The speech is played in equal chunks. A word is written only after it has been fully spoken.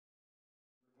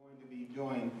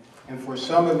doing. And for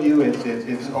some of you,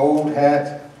 it's old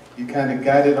hat. You kind of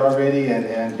got it already, and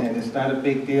it's not a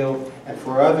big deal. And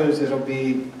for others, it'll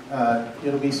be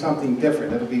something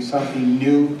different. It'll be something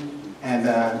new, and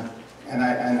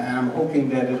I'm hoping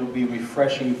that it'll be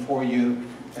refreshing for you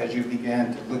as you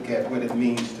begin to look at what it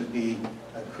means to be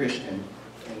a Christian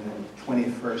in the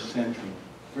 21st century.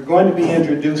 We're going to be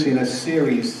introducing a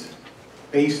series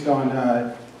based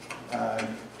on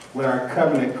what our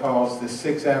covenant calls the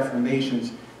 6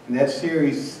 affirmations. And that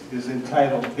series is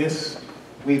entitled, This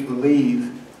We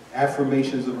Believe,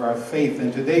 Affirmations of Our Faith.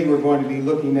 And today we're going to be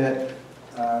looking at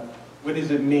what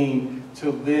does it mean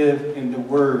to live in the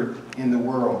Word in the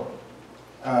world.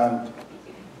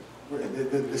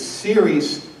 The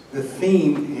series, the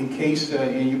theme, in case,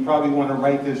 and you probably want to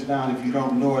write this down if you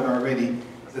don't know it already,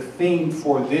 the theme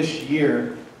for this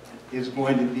year is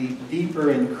going to be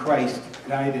Deeper in Christ,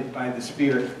 Guided by the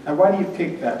Spirit. Now, why do you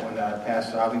pick that one,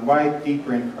 Pastor Ali? Why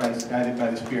Deeper in Christ, Guided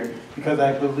by the Spirit? Because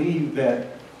I believe that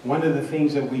one of the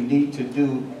things that we need to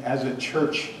do as a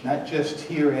church, not just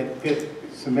here at Good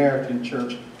Samaritan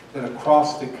Church, but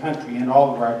across the country in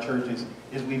all of our churches,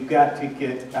 is we've got to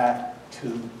get back to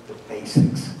the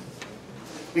basics.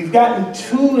 We've gotten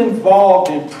too involved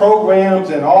in programs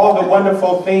and all the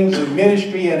wonderful things of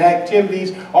ministry and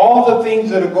activities, all the things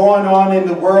that are going on in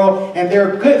the world, and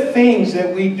there are good things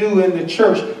that we do in the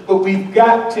church, but we've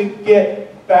got to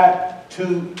get back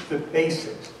to the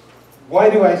basics. Why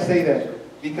do I say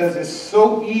that? Because it's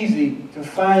so easy to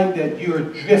find that you're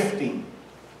drifting.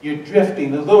 You're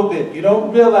drifting a little bit. You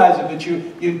don't realize it, but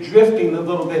you're drifting a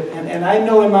little bit. And I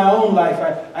know in my own life,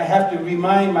 I have to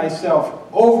remind myself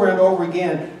over and over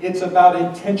again, it's about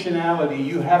intentionality.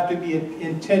 You have to be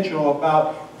intentional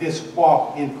about this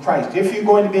walk in Christ. If you're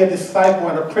going to be a disciple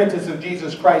and apprentice of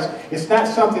Jesus Christ, it's not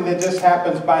something that just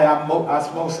happens by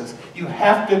osmosis. You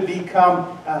have to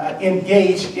become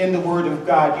engaged in the Word of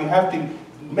God. You have to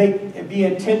be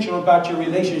intentional about your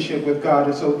relationship with God.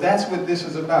 And so that's what this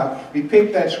is about. We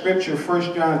picked that scripture,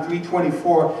 1 John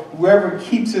 3:24. Whoever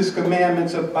keeps his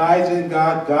commandments abides in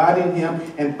God, God in him.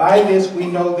 And by this we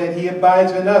know that he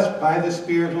abides in us, by the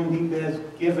Spirit whom he has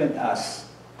given us.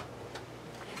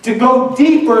 To go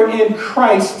deeper in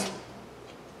Christ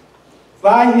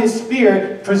by his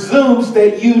Spirit presumes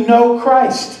that you know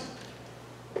Christ.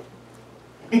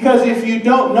 Because if you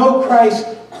don't know Christ,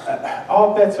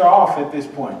 all bets are off at this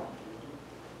point.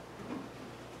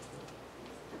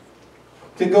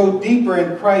 To go deeper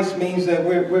in Christ means that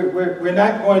we're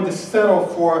not going to settle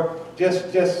for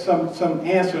just some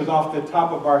answers off the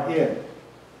top of our head.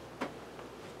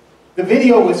 The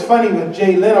video was funny with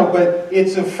Jay Leno, but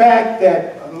it's a fact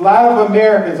that a lot of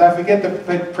Americans, I forget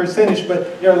the percentage,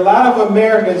 but there are a lot of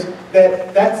Americans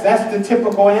that's the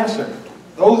typical answer.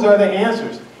 Those are the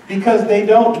answers because they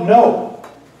don't know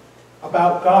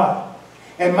about God.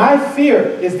 And my fear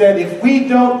is that if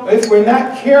we're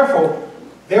not careful,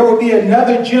 there will be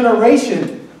another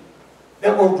generation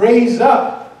that will raise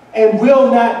up and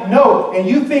will not know. And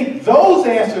you think those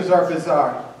answers are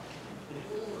bizarre.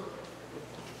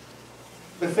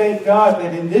 But thank God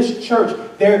that in this church,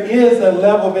 there is a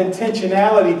level of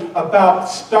intentionality about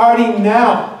starting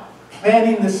now,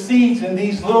 planting the seeds in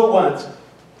these little ones,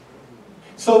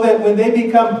 so that when they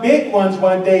become big ones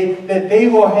one day, that they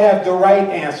will have the right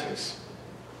answers.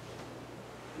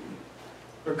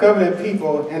 For covenant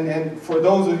people, and for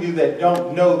those of you that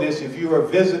don't know this, if you're a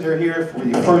visitor here for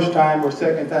your first time or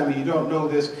second time and you don't know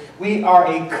this, we are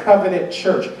a covenant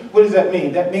church. What does that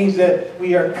mean? That means that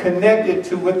we are connected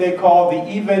to what they call the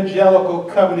Evangelical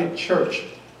Covenant Church.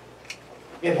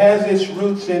 It has its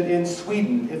roots in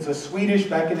Sweden. It's a Swedish,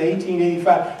 back in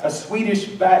 1885, a Swedish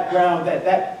background.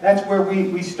 That's where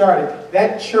we started.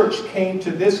 That church came to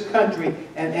this country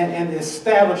and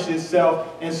established itself.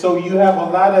 And so you have a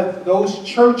lot of those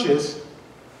churches,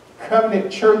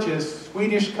 covenant churches,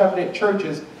 Swedish covenant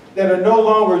churches, that are no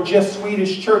longer just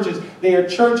Swedish churches. They are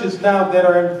churches now that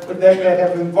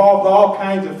have involved all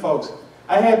kinds of folks.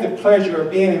 I had the pleasure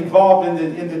of being involved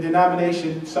in the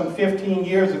denomination some 15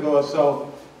 years ago or so.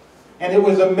 And it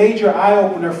was a major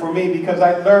eye-opener for me because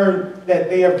I learned that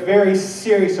they are very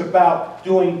serious about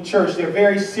doing church. They're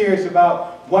very serious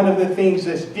about one of the things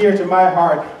that's dear to my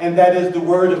heart, and that is the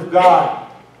Word of God.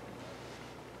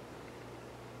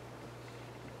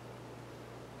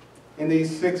 In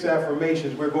these 6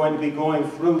 affirmations, we're going to be going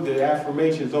through the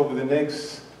affirmations over the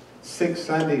next 6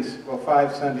 Sundays, or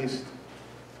 5 Sundays.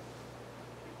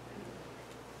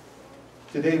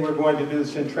 Today we're going to do the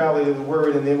centrality of the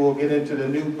Word, and then we'll get into the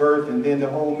new birth and then the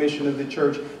whole mission of the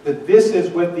church. But this is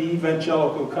what the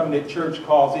Evangelical Covenant Church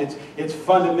calls it's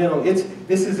fundamental. This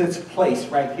is its place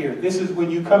right here. This is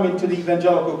when you come into the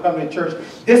Evangelical Covenant Church,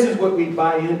 this is what we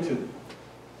buy into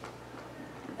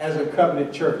as a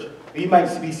covenant church. You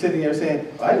might be sitting there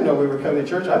saying, I didn't know we were Covenant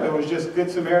Church. I thought it was just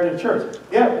Good Samaritan Church.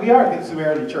 Yeah, we are Good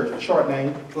Samaritan Church, a short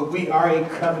name, but we are a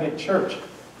covenant church.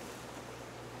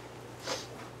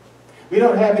 We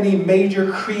don't have any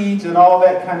major creeds and all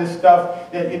that kind of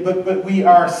stuff, but we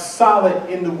are solid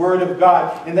in the Word of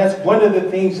God. And that's one of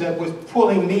the things that was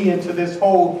pulling me into this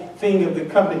whole thing of the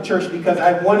covenant church, because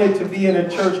I wanted to be in a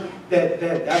church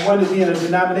that I wanted to be in a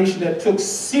denomination that took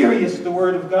serious the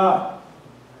Word of God.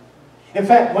 In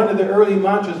fact, one of the early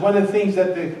mantras, one of the things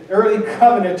that the early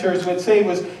covenanters would say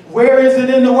was, where is it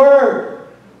in the Word?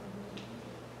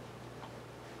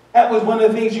 That was one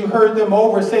of the things you heard them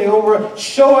say over,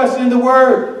 show us in the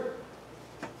Word.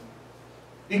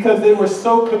 Because they were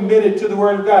so committed to the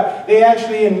Word of God. They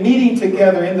actually, in meeting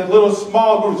together in the little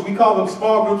small groups, we call them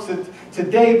small groups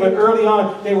today, but early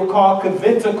on they were called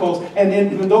conventicles. And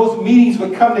then when those meetings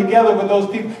would come together with those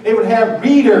people, they would have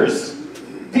readers.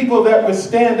 People that would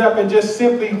stand up and just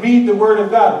simply read the Word of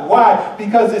God. Why?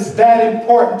 Because it's that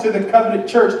important to the covenant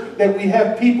church that we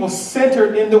have people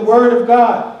centered in the Word of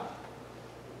God.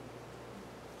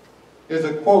 There's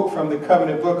a quote from the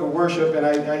Covenant Book of Worship,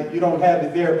 and you don't have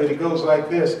it there, but it goes like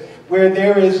this. Where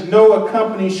there is no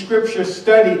accompanying Scripture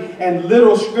study and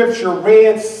little Scripture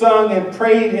read, sung, and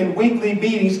prayed in weekly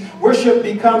meetings, worship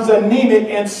becomes anemic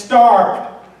and starved.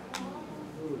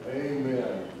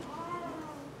 Amen.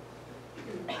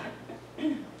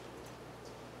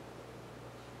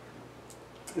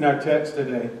 In our text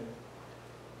today,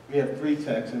 we have three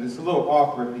texts, and it's a little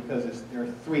awkward because there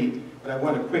are three, but I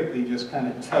want to quickly just kind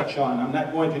of touch on. I'm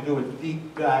not going to do a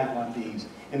deep dive on these.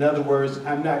 In other words,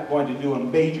 I'm not going to do a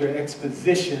major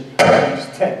exposition of these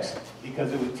texts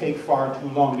because it would take far too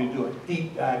long to do a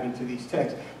deep dive into these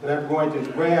texts. But I'm going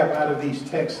to grab out of these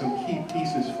texts some key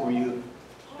pieces for you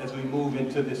as we move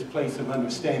into this place of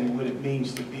understanding what it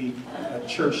means to be a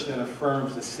church that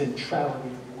affirms the centrality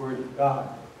of the Word of God.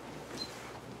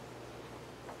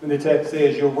 When the text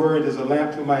says, your word is a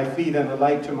lamp to my feet and a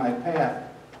light to my path.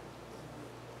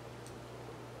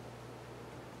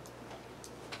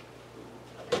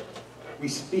 We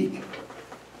speak.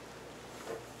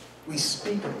 We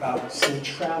speak about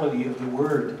centrality of the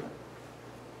Word.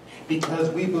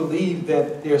 Because we believe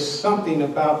that there's something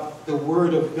about the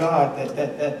Word of God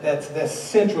that's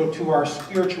central to our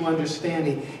spiritual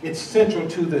understanding. It's central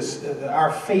to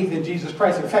our faith in Jesus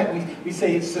Christ. In fact, we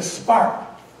say it's the spark.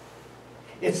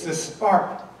 It's the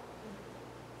spark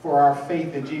for our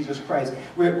faith in Jesus Christ.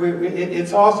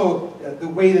 It's also the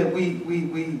way that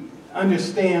we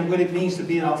understand what it means to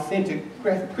be an authentic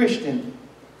Christian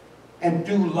and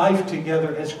do life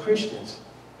together as Christians.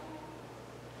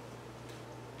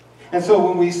 And so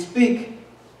when we speak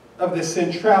of the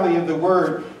centrality of the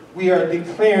Word, we are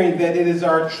declaring that it is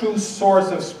our true source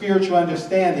of spiritual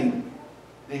understanding.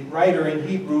 The writer in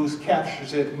Hebrews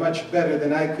captures it much better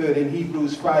than I could in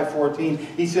Hebrews 5:14.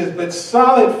 He says, but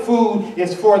solid food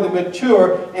is for the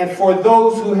mature and for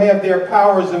those who have their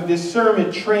powers of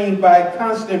discernment trained by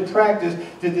constant practice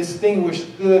to distinguish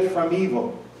good from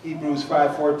evil. Hebrews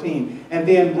 5:14. And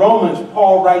then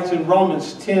Paul writes in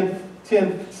Romans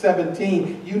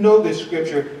 10:17. You know this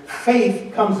scripture.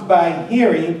 Faith comes by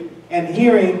hearing, and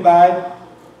hearing by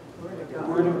the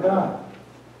Word of God.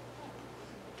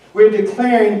 We're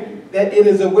declaring that it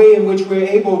is a way in which we're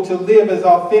able to live as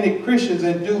authentic Christians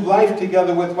and do life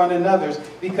together with one another,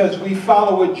 because we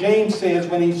follow what James says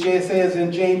when he says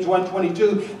in James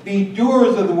 1:22, be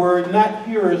doers of the word, not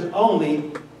hearers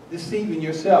only, deceiving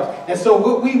yourselves. And so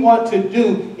what we want to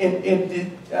do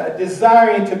in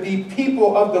desiring to be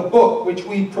people of the book, which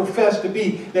we profess to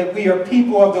be, that we are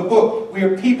people of the book, we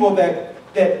are people that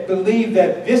believe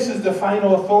that this is the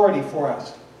final authority for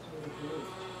us.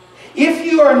 If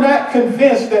you are not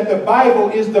convinced that the Bible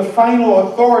is the final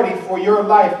authority for your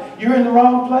life, you're in the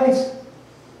wrong place.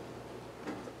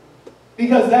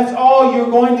 Because that's all you're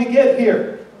going to get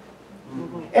here.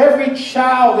 Every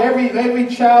child, every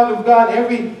child of God,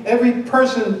 every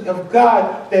person of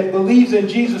God that believes in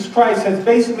Jesus Christ has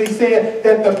basically said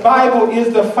that the Bible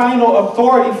is the final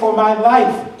authority for my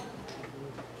life.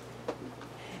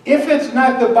 If it's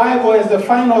not the Bible as the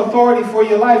final authority for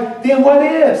your life, then what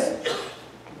is?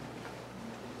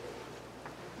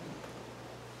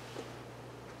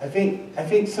 I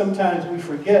think sometimes we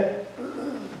forget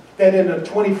that in the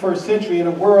 21st century, in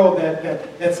a world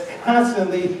that's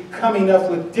constantly coming up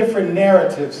with different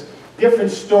narratives,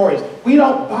 different stories. We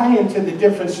don't buy into the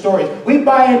different stories. We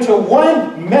buy into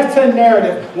one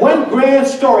meta-narrative, one grand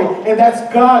story, and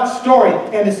that's God's story,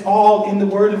 and it's all in the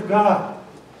Word of God.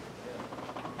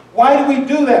 Why do we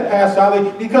do that, Pastor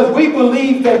Ali? Because we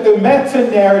believe that the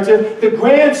meta-narrative, the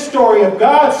grand story of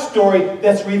God's story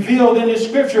that's revealed in the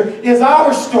Scripture is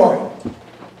our story.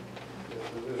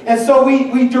 And so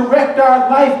we direct our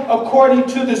life according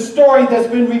to the story that's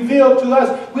been revealed to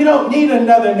us. We don't need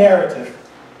another narrative.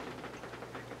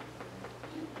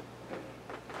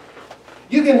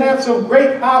 You can have some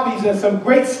great hobbies and some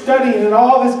great studying and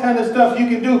all this kind of stuff you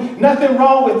can do. Nothing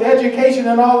wrong with education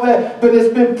and all that. But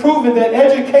it's been proven that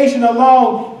education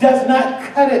alone does not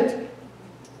cut it.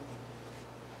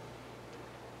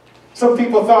 Some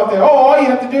people thought that, oh, all you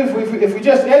have to do is if we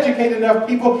just educate enough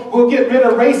people, we'll get rid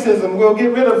of racism, we'll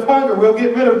get rid of hunger, we'll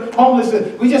get rid of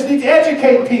homelessness. We just need to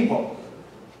educate people.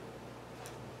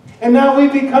 And now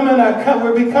we're becoming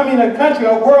a country,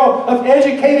 a world of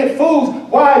educated fools.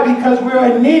 Why? Because we're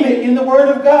anemic in the Word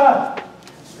of God.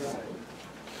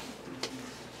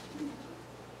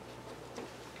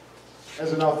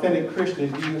 As an authentic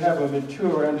Christian, do you have a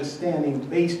mature understanding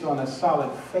based on a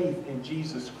solid faith in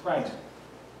Jesus Christ?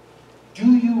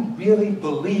 Do you really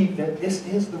believe that this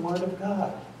is the Word of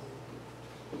God?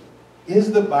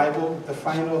 Is the Bible the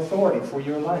final authority for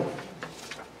your life?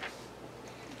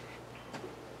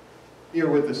 Hear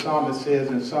what the psalmist says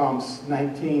in Psalms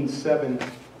 19, 7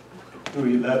 through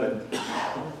 11.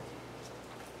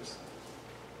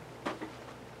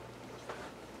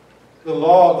 The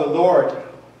law of the Lord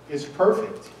is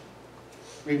perfect,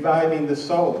 reviving the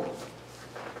soul.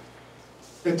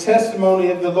 The testimony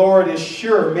of the Lord is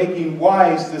sure, making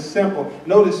wise the simple.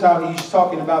 Notice how he's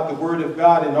talking about the Word of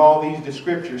God in all these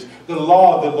scriptures. The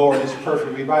law of the Lord is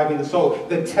perfect, reviving the soul.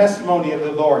 The testimony of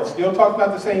the Lord, still talking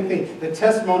about the same thing. The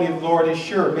testimony of the Lord is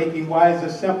sure, making wise the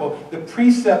simple. The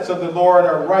precepts of the Lord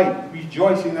are right,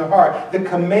 rejoicing the heart. The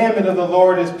commandment of the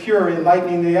Lord is pure,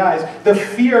 enlightening the eyes. The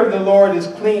fear of the Lord is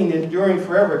clean, enduring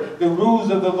forever. The rules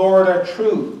of the Lord are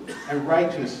true and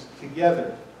righteous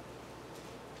together.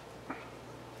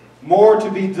 More to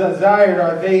be desired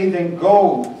are they than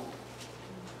gold,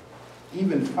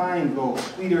 even fine gold,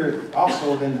 sweeter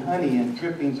also than honey and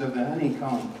drippings of the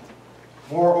honeycomb.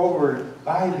 Moreover,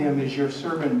 by them is your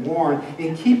servant warned.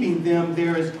 In keeping them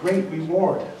there is great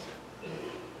reward.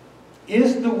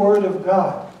 Is the Word of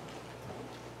God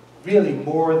really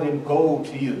more than gold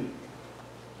to you?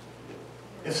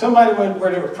 If somebody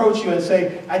were to approach you and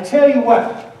say, I tell you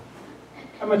what,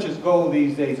 how much is gold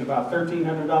these days? About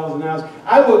 $1,300 an ounce.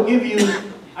 I will give you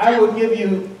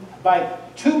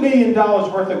like $2 million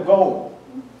worth of gold.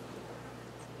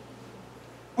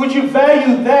 Would you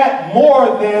value that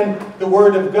more than the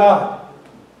Word of God?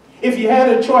 If you had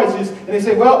a choice, and they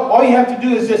say, well, all you have to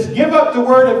do is just give up the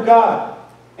Word of God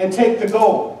and take the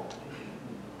gold.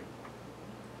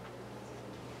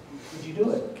 Would you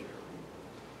do it?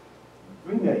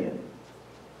 3 million.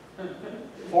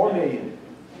 4 million.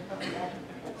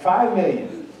 5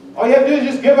 million. All you have to do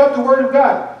is just give up the Word of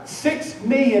God. 6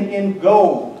 million in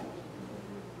gold.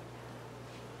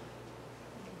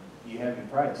 You have your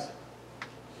price.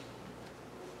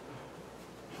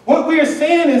 What we are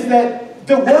saying is that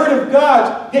the Word of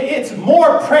God, it's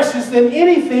more precious than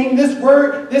anything this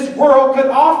world could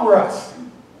offer us.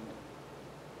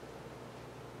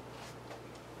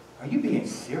 Are you being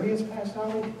serious, Pastor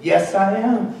Ali? Yes, I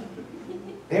am.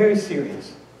 Very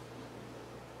serious.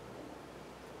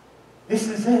 This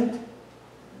is it.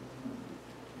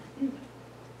 When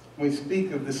we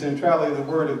speak of the centrality of the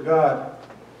Word of God,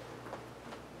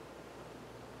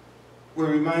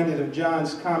 we're reminded of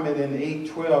John's comment in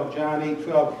 8:12, John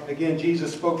 8:12. Again,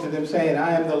 Jesus spoke to them saying,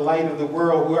 I am the light of the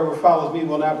world. Whoever follows me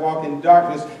will not walk in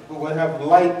darkness, but will have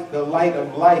light, the light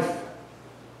of life.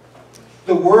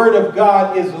 The Word of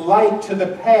God is light to the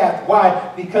path.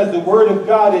 Why? Because the Word of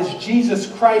God is Jesus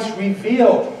Christ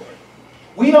revealed.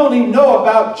 We only know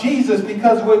about Jesus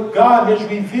because of what God has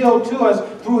revealed to us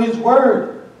through His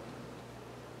Word.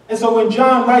 And so when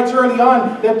John writes early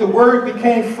on that the Word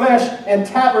became flesh and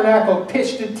tabernacled,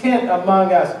 pitched a tent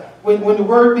among us, when the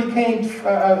Word became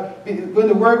flesh,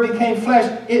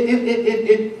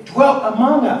 it dwelt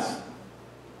among us.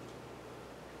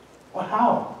 Well,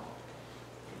 how?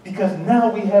 Because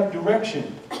now we have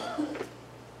direction.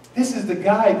 This is the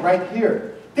guide right here.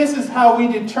 This is how we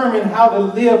determine how to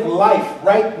live life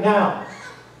right now.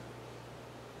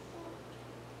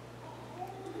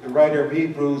 The writer of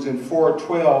Hebrews in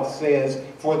 4:12 says,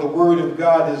 for the Word of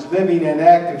God is living and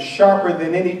active, sharper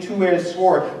than any two-edged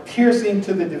sword, piercing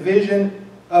to the division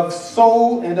of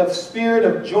soul and of spirit,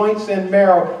 of joints and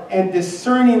marrow, and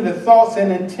discerning the thoughts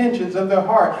and intentions of the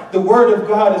heart. The Word of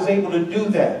God is able to do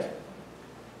that.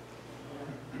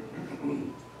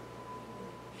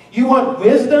 You want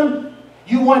wisdom?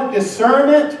 You want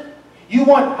discernment? You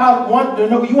want to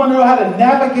know how to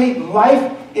navigate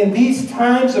life in these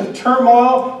times of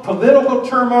turmoil, political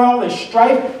turmoil and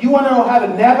strife? You want to know how to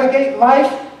navigate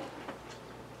life?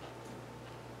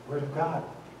 Word of God.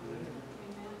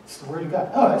 It's the Word of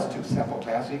God. Oh, that's too simple,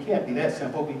 Pastor. It can't be that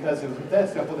simple, because if it was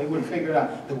that simple, they wouldn't figure it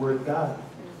out. The Word of God.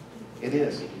 It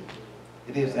is.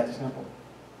 It is that simple.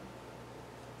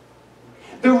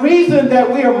 The reason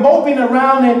that we are moping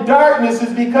around in darkness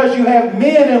is because you have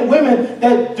men and women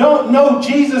that don't know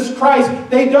Jesus Christ.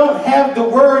 They don't have the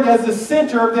Word as the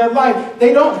center of their life.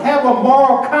 They don't have a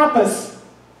moral compass.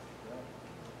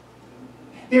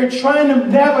 They're trying to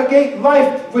navigate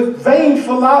life with vain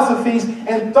philosophies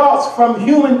and thoughts from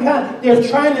humankind. They're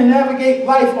trying to navigate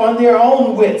life on their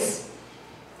own wits.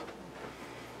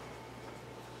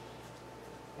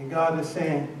 And God is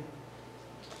saying,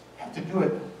 you have to do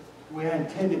it the way I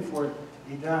intended for it to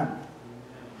be done.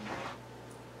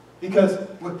 Because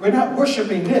we're not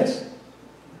worshiping this.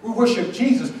 We worship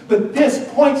Jesus. But this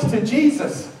points to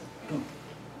Jesus.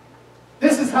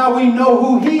 This is how we know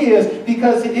who He is,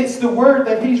 because it's the Word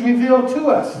that He's revealed to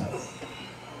us.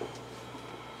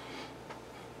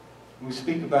 We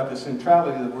speak about the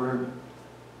centrality of the Word.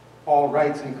 Paul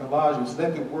writes in Colossians,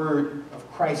 let the Word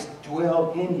of Christ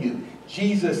dwell in you.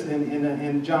 Jesus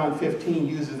in John 15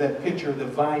 uses that picture of the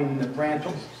vine and the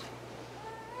branches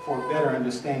for a better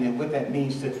understanding of what that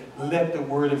means to let the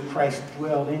Word of Christ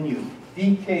dwell in you.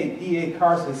 D.A.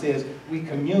 Carson says, we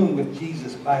commune with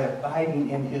Jesus by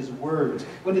abiding in His words.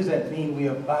 What does that mean, we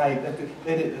abide? Let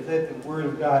the Word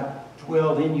of God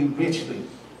dwell in you richly.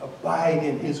 Abide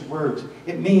in His words.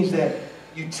 It means that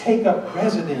you take up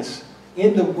residence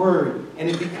in the Word, and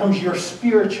it becomes your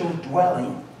spiritual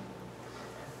dwelling.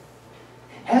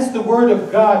 Has the Word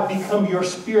of God become your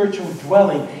spiritual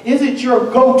dwelling? Is it your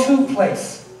go-to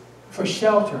place for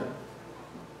shelter?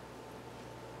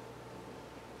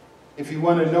 If you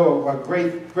want to know a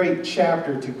great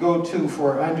chapter to go to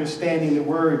for understanding the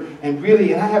Word, and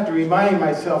really, I have to remind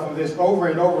myself of this over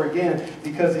and over again,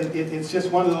 because it's just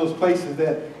one of those places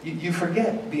that you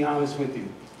forget, to be honest with you.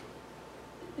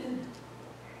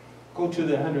 Go to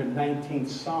the 119th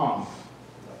Psalm.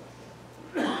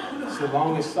 It's the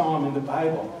longest psalm in the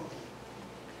Bible.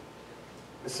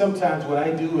 Sometimes what I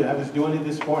do, and I was doing it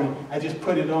this morning, I just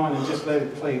put it on and just let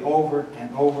it play over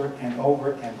and over and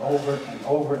over and over and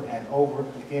over and over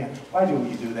again. Why do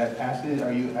you do that, Pastor?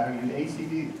 Are you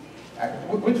ACD?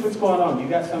 What's going on? You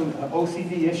got some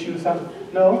OCD issue or something?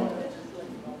 No?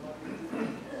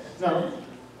 No.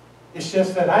 It's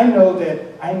just that I know that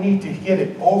I need to get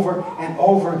it over and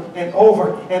over and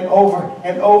over and over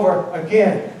and over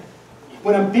again.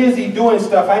 When I'm busy doing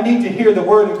stuff, I need to hear the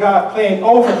Word of God playing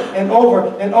over and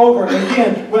over and over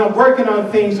again. When I'm working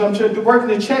on things, I'm working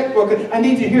the checkbook, I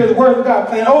need to hear the Word of God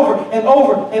playing over and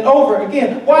over and over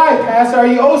again. Why, Pastor? Are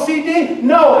you OCD?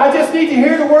 No, I just need to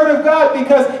hear the Word of God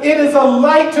because it is a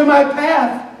light to my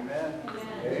path.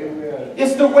 Amen.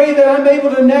 It's the way that I'm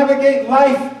able to navigate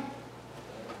life.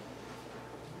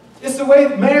 It's the way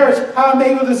marriage, how I'm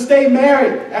able to stay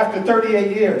married after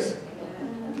 38 years.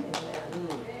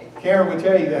 Karen would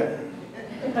tell you that.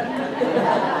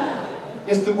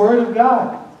 It's the Word of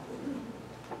God.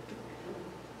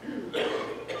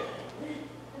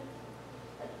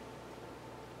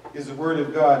 Is the Word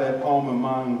of God at home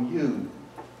among you?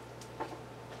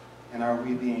 And are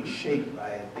we being shaped by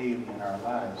it daily in our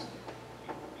lives?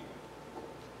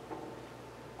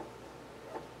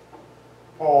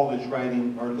 Paul is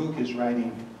writing, or Luke is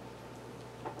writing,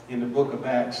 in the book of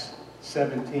Acts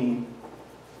 17,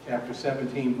 chapter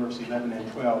 17, verse 11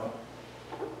 and 12.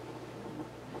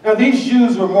 Now these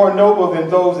Jews were more noble than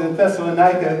those in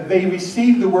Thessalonica. They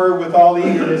received the word with all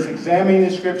eagerness, examining the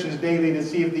scriptures daily to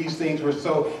see if these things were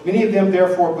so. Many of them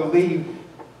therefore believed,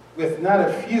 with not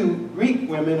a few Greek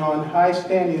women on high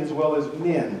standing as well as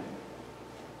men.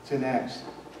 It's in Acts.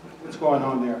 What's going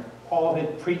on there? Paul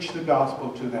had preached the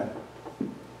gospel to them.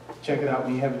 Check it out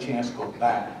when you have a chance, go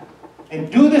back.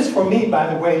 And do this for me,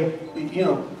 by the way, you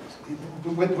know,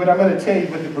 what I'm going to tell you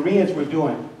what the Bereans were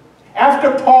doing.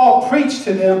 After Paul preached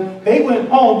to them, they went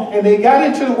home and they got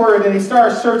into the Word and they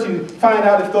started searching to find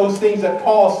out if those things that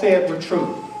Paul said were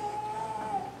true.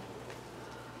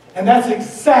 And that's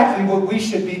exactly what we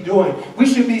should be doing. We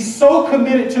should be so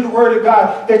committed to the Word of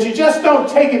God that you just don't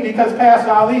take it because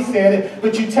Pastor Ali said it,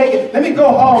 but you take it, let me go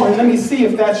home and let me see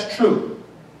if that's true.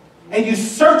 And you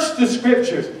search the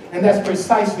scriptures. And that's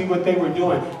precisely what they were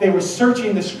doing. They were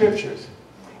searching the scriptures.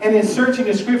 And in searching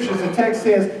the scriptures, the text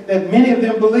says that many of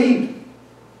them believed.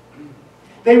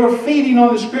 They were feeding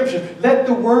on the scriptures. Let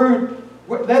the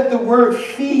word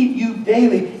feed you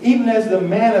daily, even as the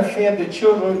manna fed the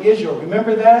children of Israel.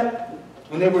 Remember that?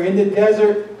 When they were in the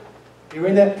desert, they were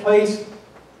in that place,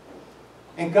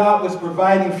 and God was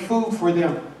providing food for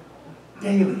them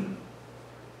daily.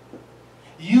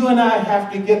 You and I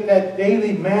have to get that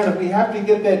daily manna. We have to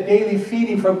get that daily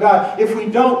feeding from God. If we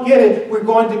don't get it, we're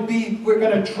going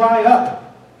to dry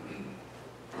up.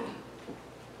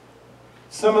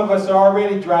 Some of us are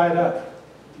already dried up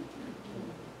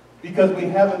because we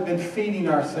haven't been feeding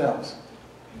ourselves.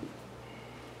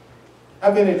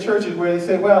 I've been in churches where they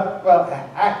say, well,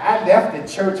 I left the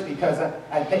church because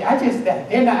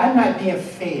I'm not being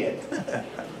fed.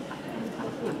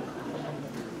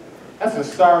 That's a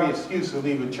sorry excuse to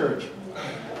leave a church.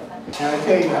 And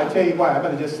I tell you why. I'm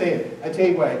going to just say it. I tell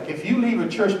you why. If you leave a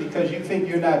church because you think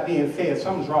you're not being fed,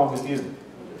 something's wrong with you.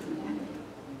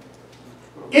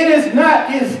 It's not,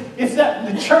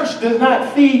 the church does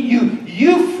not feed you.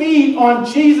 You feed on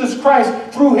Jesus Christ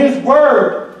through His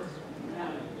Word.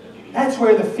 That's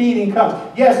where the feeding comes.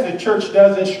 Yes, the church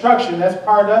does instruction. That's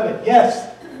part of it. Yes.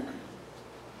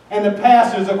 And the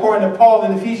pastors, according to Paul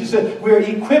in Ephesians, said, we're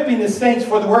equipping the saints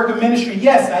for the work of ministry.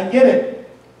 Yes, I get it.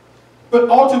 But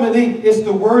ultimately, it's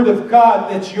the Word of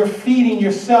God that you're feeding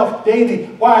yourself daily.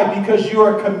 Why? Because you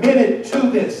are committed to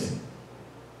this.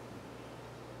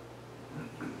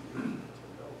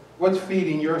 What's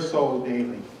feeding your soul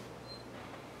daily?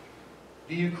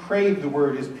 Do you crave the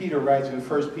Word, as Peter writes in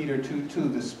 1 Peter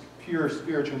 2:2, the pure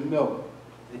spiritual milk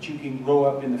that you can grow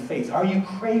up in the faith? Are you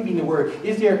craving the Word?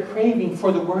 Is there a craving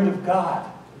for the Word of God?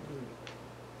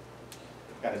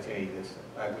 I've got to tell you this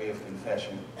by way of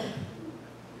confession.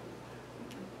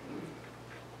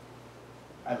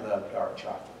 I love dark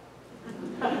chocolate.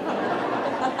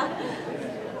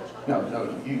 No,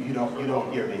 you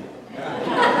don't hear me.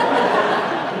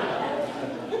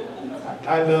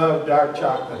 I love dark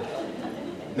chocolate.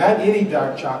 Not any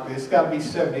dark chocolate. It's got to be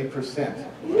 70%.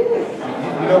 You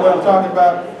know what I'm talking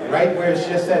about? Right where it's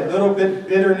just that little bit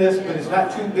bitterness, but it's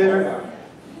not too bitter.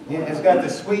 Yeah, it's got the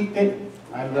sweet thing.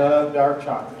 I love dark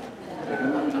chocolate.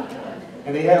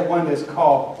 And they have one that's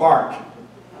called Bark.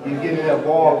 You get it at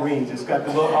Walgreens. It's got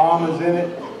the little almonds in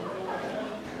it.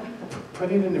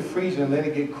 Put it in the freezer and let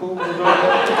it get cool a little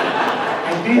bit.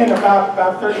 And then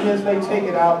about 30 minutes later, take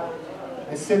it out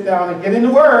and sit down and get in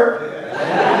the Word.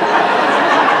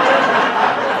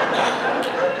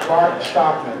 Bark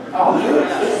chocolate. Oh,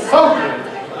 so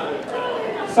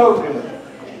good. So good.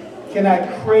 Can I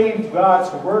crave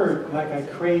God's Word like I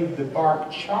crave the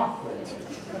bark chocolate?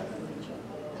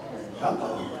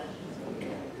 Uh-oh.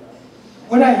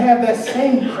 When I have that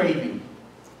same craving,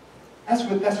 that's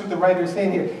what the writer is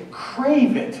saying here.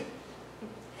 Crave it.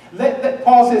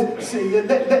 Paul says,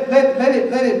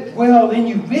 let it dwell in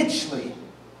you richly.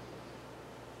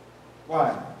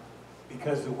 Why?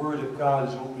 Because the Word of God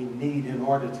is what we need in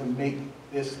order to make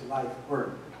this life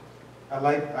work. I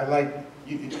like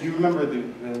you remember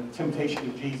the temptation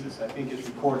of Jesus. I think it's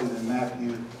recorded in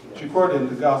Matthew. It's recorded in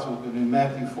the Gospels, but in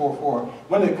Matthew 4:4.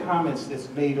 One of the comments that's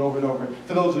made over and over,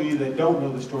 for those of you that don't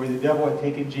know the story, the devil had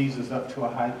taken Jesus up to a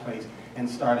high place and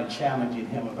started challenging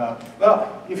him about,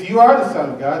 well, if you are the Son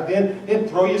of God, then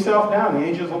throw yourself down. The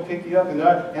angels will pick you up, and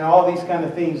all these kind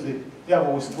of things that the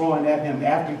devil was throwing at him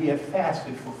after he had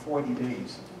fasted for 40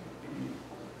 days.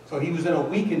 So he was in a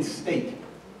weakened state.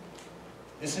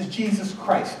 This is Jesus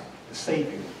Christ, the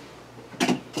Savior.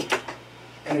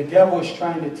 And the devil is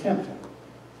trying to tempt him.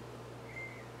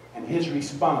 And his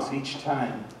response each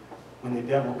time when the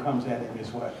devil comes at him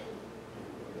is what?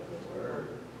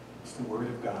 It's the Word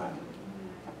of God.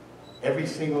 Every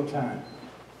single time.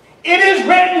 It is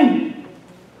written.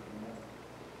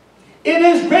 It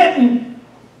is written.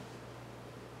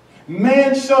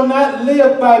 Man shall not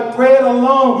live by bread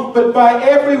alone, but by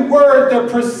every word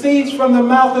that proceeds from the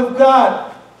mouth of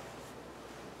God.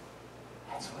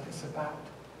 That's what it's about.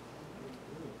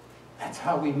 That's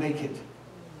how we make it.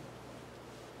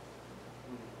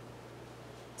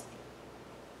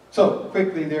 So,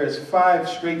 quickly, there's 5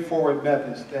 straightforward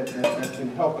methods that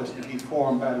can help us to be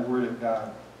formed by the Word of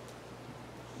God.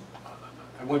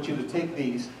 I want you to take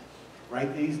these,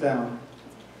 write these down,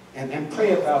 and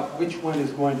pray about which one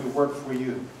is going to work for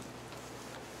you.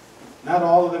 Not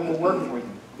all of them will work for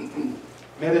you.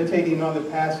 Meditating on the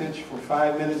passage for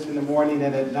 5 minutes in the morning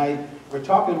and at night. We're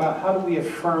talking about how do we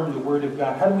affirm the Word of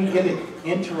God? How do we get it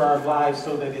into our lives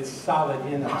so that it's solid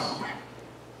in us?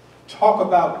 Talk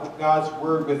about God's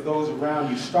word with those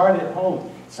around you. Start at home.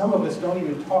 Some of us don't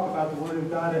even talk about the word of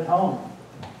God at home.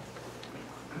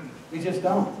 We just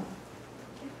don't.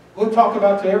 We'll talk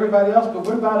about to everybody else, but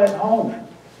what about at home?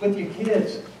 With your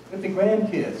kids, with the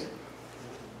grandkids?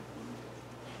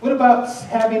 What about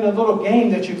having a little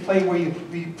game that you play where you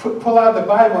pull out the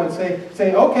Bible and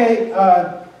say, okay,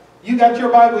 you got your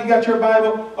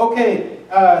Bible, okay,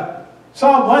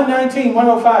 Psalm 119,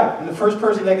 105, and the first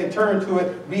person that can turn to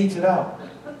it reads it out.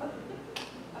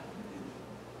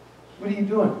 What are you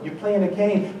doing? You're playing a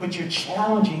game, but you're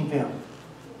challenging them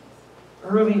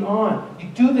early on. You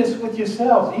do this with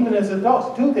yourselves, even as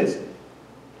adults. Do this.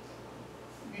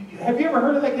 Have you ever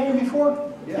heard of that game before?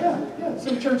 Yeah.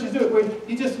 Some churches do it where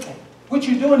what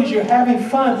you're doing is you're having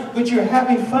fun, but you're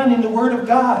having fun in the Word of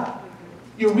God.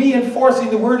 You're reinforcing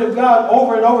the Word of God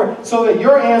over and over so that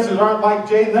your answers aren't like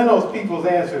Jay Leno's people's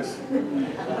answers.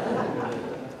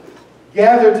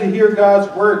 Gather to hear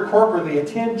God's Word corporately.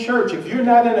 Attend church. If you're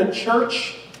not in a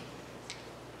church,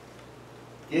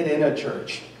 get in a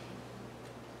church.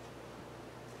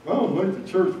 I don't like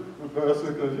the church,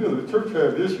 Pastor, because the church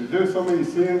has issues. There's so many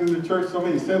sins in the church, so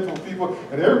many sinful people,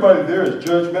 and everybody there is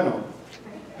judgmental.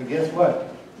 But guess what?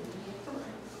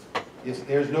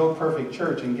 There's no perfect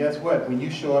church, and guess what? When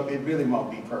you show up, it really won't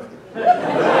be perfect.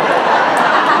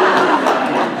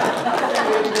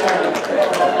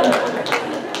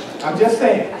 I'm just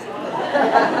saying.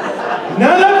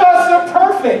 None of us are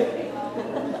perfect.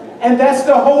 And that's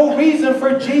the whole reason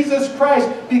for Jesus Christ,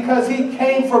 because he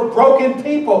came for broken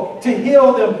people, to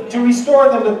heal them, to restore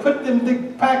them, to put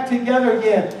them back together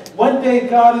again. One day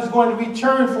God is going to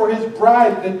return for his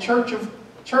bride. The church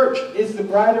is the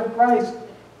bride of Christ.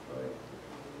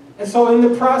 And so in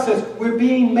the process, we're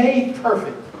being made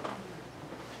perfect.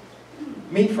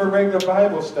 Meet for regular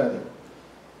Bible study.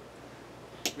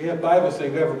 We have Bible study.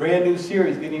 We have a brand new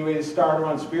series getting ready to start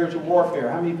on spiritual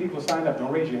warfare. How many people signed up?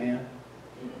 Don't raise your hand.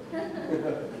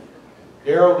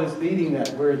 Daryl is leading that.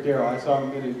 Where is Daryl? I saw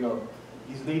him a minute ago.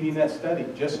 He's leading that study.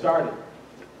 Just started.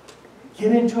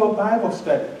 Get into a Bible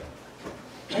study.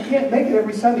 I can't make it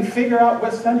every Sunday. Figure out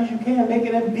what Sundays you can. Make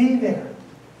it and be there.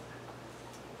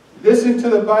 Listen to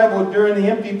the Bible during the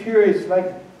empty periods.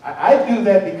 Like I do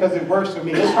that because it works for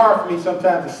me. It's hard for me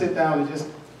sometimes to sit down and just...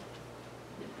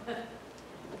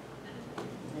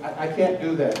 I can't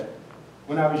do that.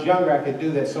 When I was younger, I could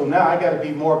do that. So now I got to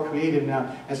be more creative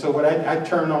now. And so what I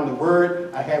turn on the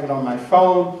Word, I have it on my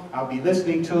phone, I'll be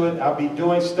listening to it, I'll be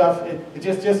doing stuff. It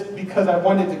just because I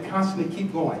wanted to constantly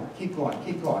keep going.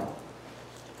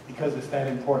 Because it's that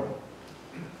important.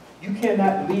 You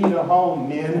cannot lead a home,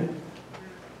 men.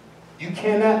 You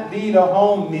cannot lead a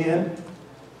home, men,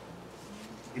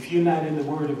 if you're not in the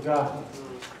Word of God.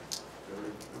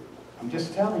 I'm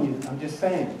just telling you, I'm just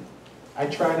saying. I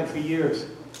tried it for years.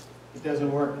 It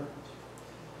doesn't work.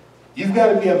 You've got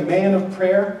to be a man of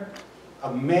prayer,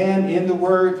 a man in the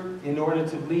Word, in order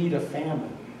to lead a family.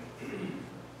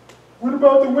 What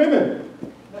about the women?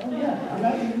 Oh yeah, I'm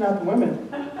not leaving out the women.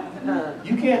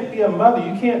 You can't be a mother.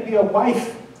 You can't be a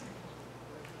wife.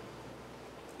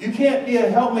 You can't be a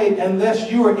helpmate unless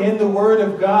you are in the Word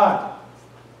of God.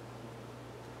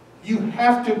 You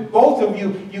have to, both of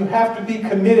you, you have to be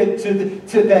committed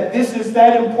to that. This is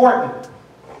that important.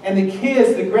 And the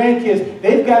kids, the grandkids,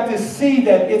 they've got to see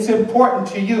that it's important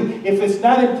to you. If it's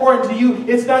not important to you,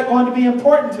 it's not going to be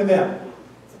important to them.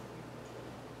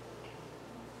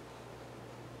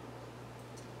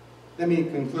 Let me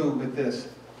conclude with this.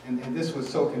 And this was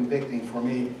so convicting for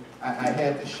me. I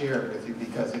had to share it with you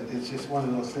because it's just one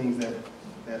of those things that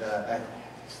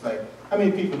it's like, how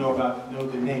many people know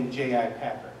the name J.I.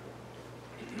 Packer?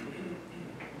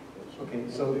 Okay,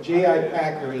 so J.I.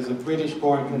 Packer is a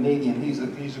British-born Canadian. He's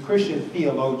a Christian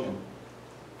theologian.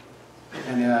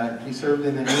 And he served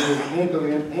in the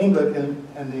Anglican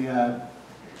and the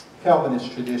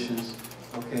Calvinist traditions.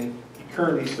 Okay, he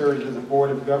currently serves as a Board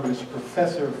of Governors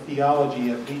Professor of Theology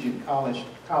at Regent College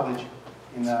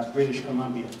in British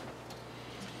Columbia.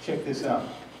 Check this out.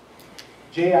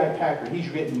 J.I. Packer, he's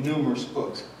written numerous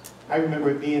books. I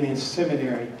remember being in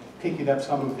seminary, picking up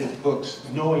some of his books,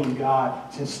 knowing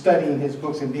God, and studying his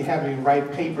books, and having to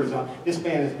write papers on. This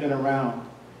man has been around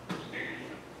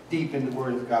deep in the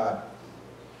Word of God.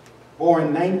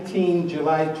 Born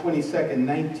July 22nd,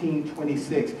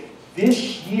 1926.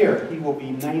 This year, he will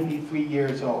be 93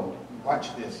 years old.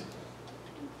 Watch this.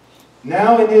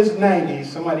 Now in his 90s,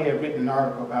 somebody had written an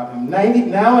article about him.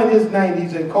 Now in his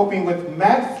 90s and coping with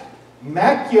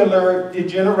macular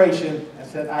degeneration,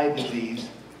 that's that eye disease,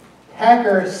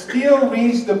 Packer still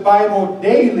reads the Bible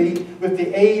daily with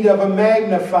the aid of a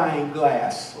magnifying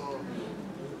glass.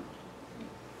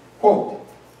 Quote,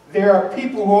 There are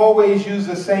people who always use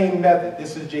the same method.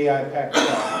 This is J.I.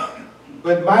 Packer.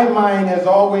 But my mind has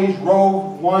always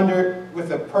wandered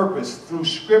with a purpose through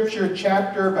Scripture,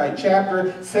 chapter by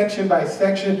chapter, section by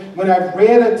section. When I've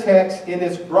read a text in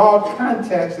its broad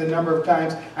context a number of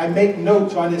times, I make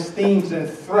notes on its themes and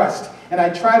thrust. And I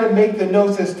try to make the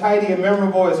notes as tidy and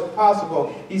memorable as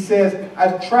possible. He says,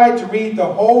 I've tried to read the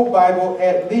whole Bible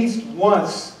at least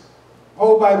once.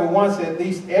 At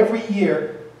least every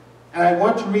year. And I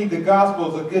want to read the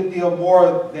Gospels a good deal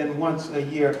more than once a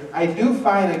year. I do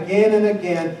find again and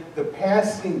again the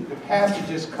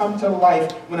passages come to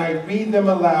life when I read them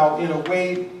aloud in a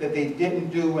way that they didn't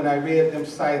do when I read them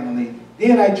silently.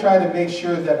 Then I try to make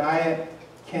sure that I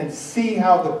can see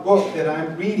how the book that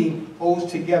I'm reading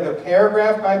holds together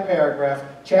paragraph by paragraph,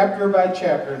 chapter by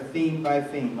chapter, theme by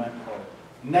theme.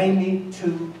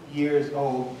 92 years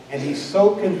old, and he's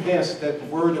so convinced that the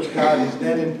Word of God is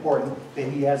that important that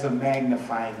he has a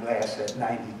magnifying glass at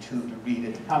 92 to read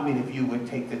it. How many of you would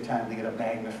take the time to get a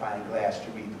magnifying glass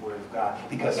to read the Word of God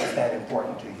because it's that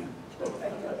important to you?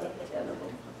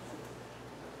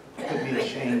 It would be a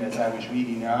shame as I was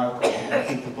reading the article, and I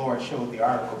think the Lord showed the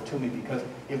article to me because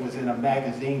it was in a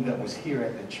magazine that was here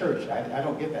at the church. I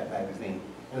don't get that magazine.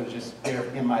 It was just there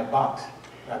in my box.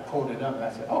 I pulled it up and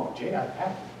I said, oh, J.I.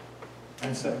 Packer.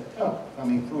 And said, oh,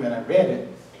 coming through, and I read it.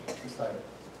 It's like,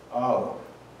 oh,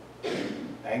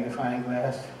 magnifying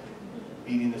glass,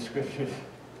 reading the Scriptures.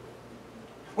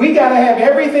 We got to have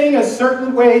everything a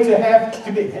certain way to have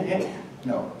to be.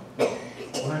 No,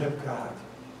 Word of God.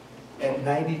 At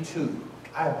 92,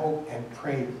 I hope and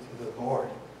pray to the Lord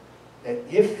that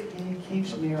if He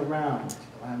keeps me around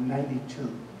till I'm 92,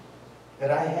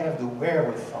 that I have the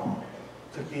wherewithal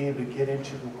to be able to get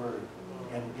into the Word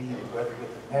and read it, whether with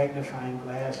a magnifying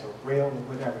glass or braille or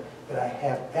whatever, that I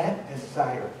have that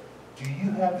desire. Do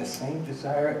you have the same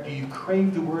desire? Do you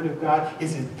crave the Word of God?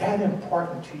 Is it that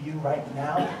important to you right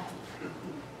now?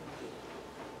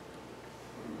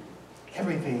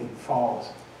 Everything falls,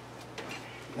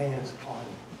 lands on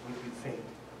what you think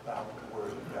about the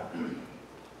Word of God.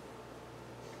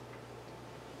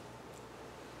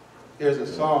 There's a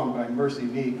song by Mercy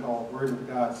Me called Word of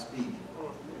God Speak.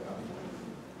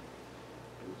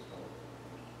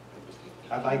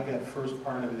 I like that first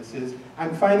part of it. It says,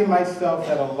 I'm finding myself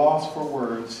at a loss for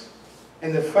words.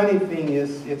 And the funny thing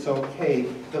is, it's okay.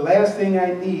 The last thing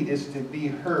I need is to be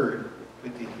heard,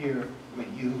 but to hear what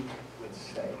you would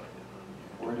say.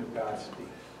 Word of God speak.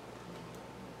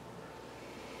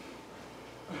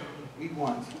 We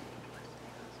want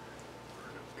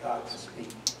God to speak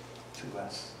to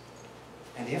us.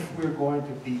 And if we're going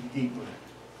to be deeper,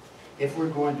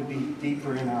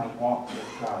 in our walk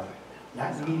with God,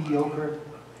 not mediocre,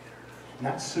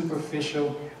 not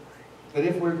superficial, but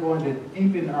if we're going to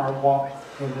deepen our walk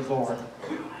with the Lord,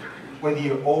 whether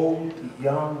you're old,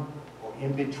 young, or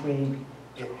in between,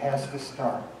 it has to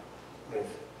start with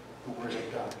the Word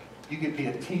of God. You could be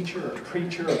a teacher, a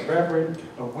preacher, a reverend,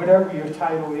 or whatever your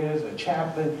title is, a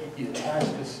chaplain. It has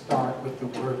to start with the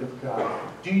Word of God.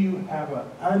 Do you have an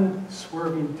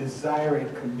unswerving desire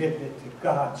and commitment to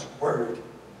God's Word?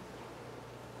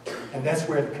 And that's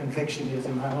where the conviction is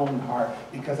in my own heart,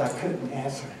 because I couldn't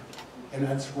answer an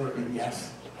unswerving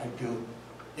yes, I do.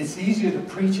 It's easier to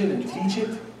preach it and teach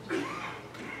it,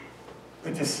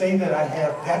 but to say that I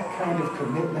have that kind of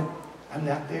commitment, I'm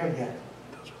not there yet.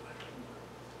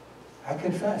 I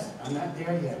confess, I'm not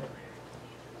there yet.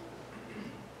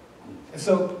 And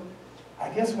so, I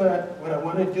guess what I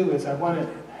want to do is I want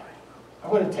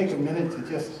to take a minute to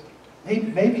just,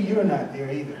 maybe you're not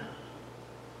there either.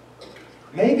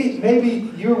 Maybe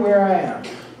you're where I am.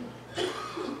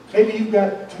 Maybe you've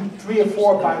got 3 or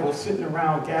 4 Bibles sitting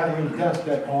around gathering dust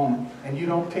at home, and you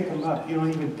don't pick them up. You don't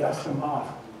even dust them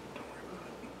off.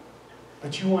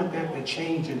 But you want that to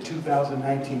change in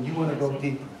 2019. You want to go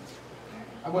deeper.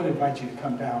 I want to invite you to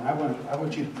come down. I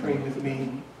want you to pray with me,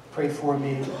 pray for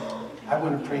me. I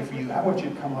want to pray for you. I want you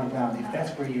to come on down. If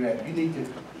that's where you're at, you need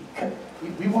to.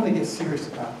 We want to get serious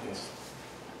about this.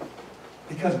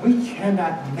 Because we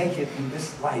cannot make it in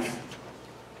this life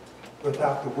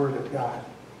without the Word of God.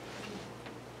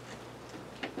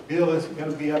 Bill is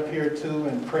going to be up here too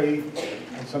and pray,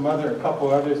 and a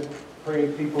couple others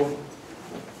pray people.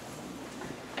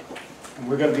 And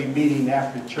we're going to be meeting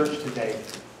after church today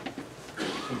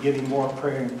and getting more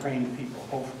prayer and praying people,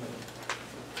 hopefully.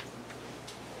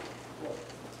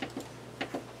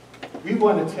 We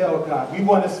want to tell God, we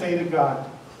want to say to God,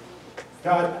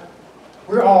 God,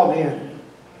 we're all in.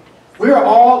 We're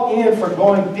all in for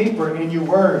going deeper in your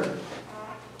Word.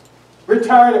 We're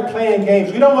tired of playing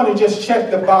games. We don't want to just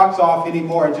check the box off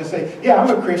anymore and just say, yeah,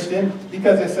 I'm a Christian,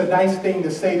 because it's a nice thing to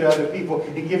say to other people.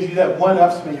 It gives you that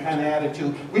one-upsman kind of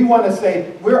attitude. We want to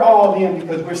say we're all in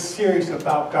because we're serious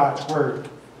about God's word.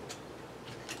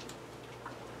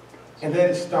 And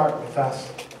let it start with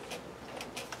us.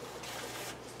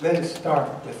 Let it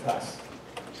start with us.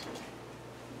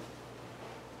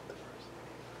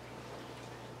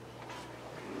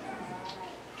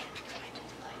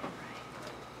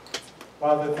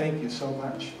 Father, thank you so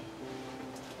much.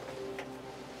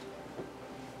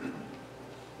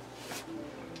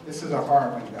 This is a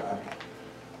hard one, God.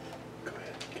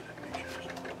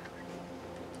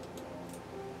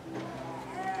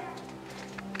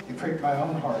 You pricked my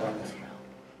own heart on this one.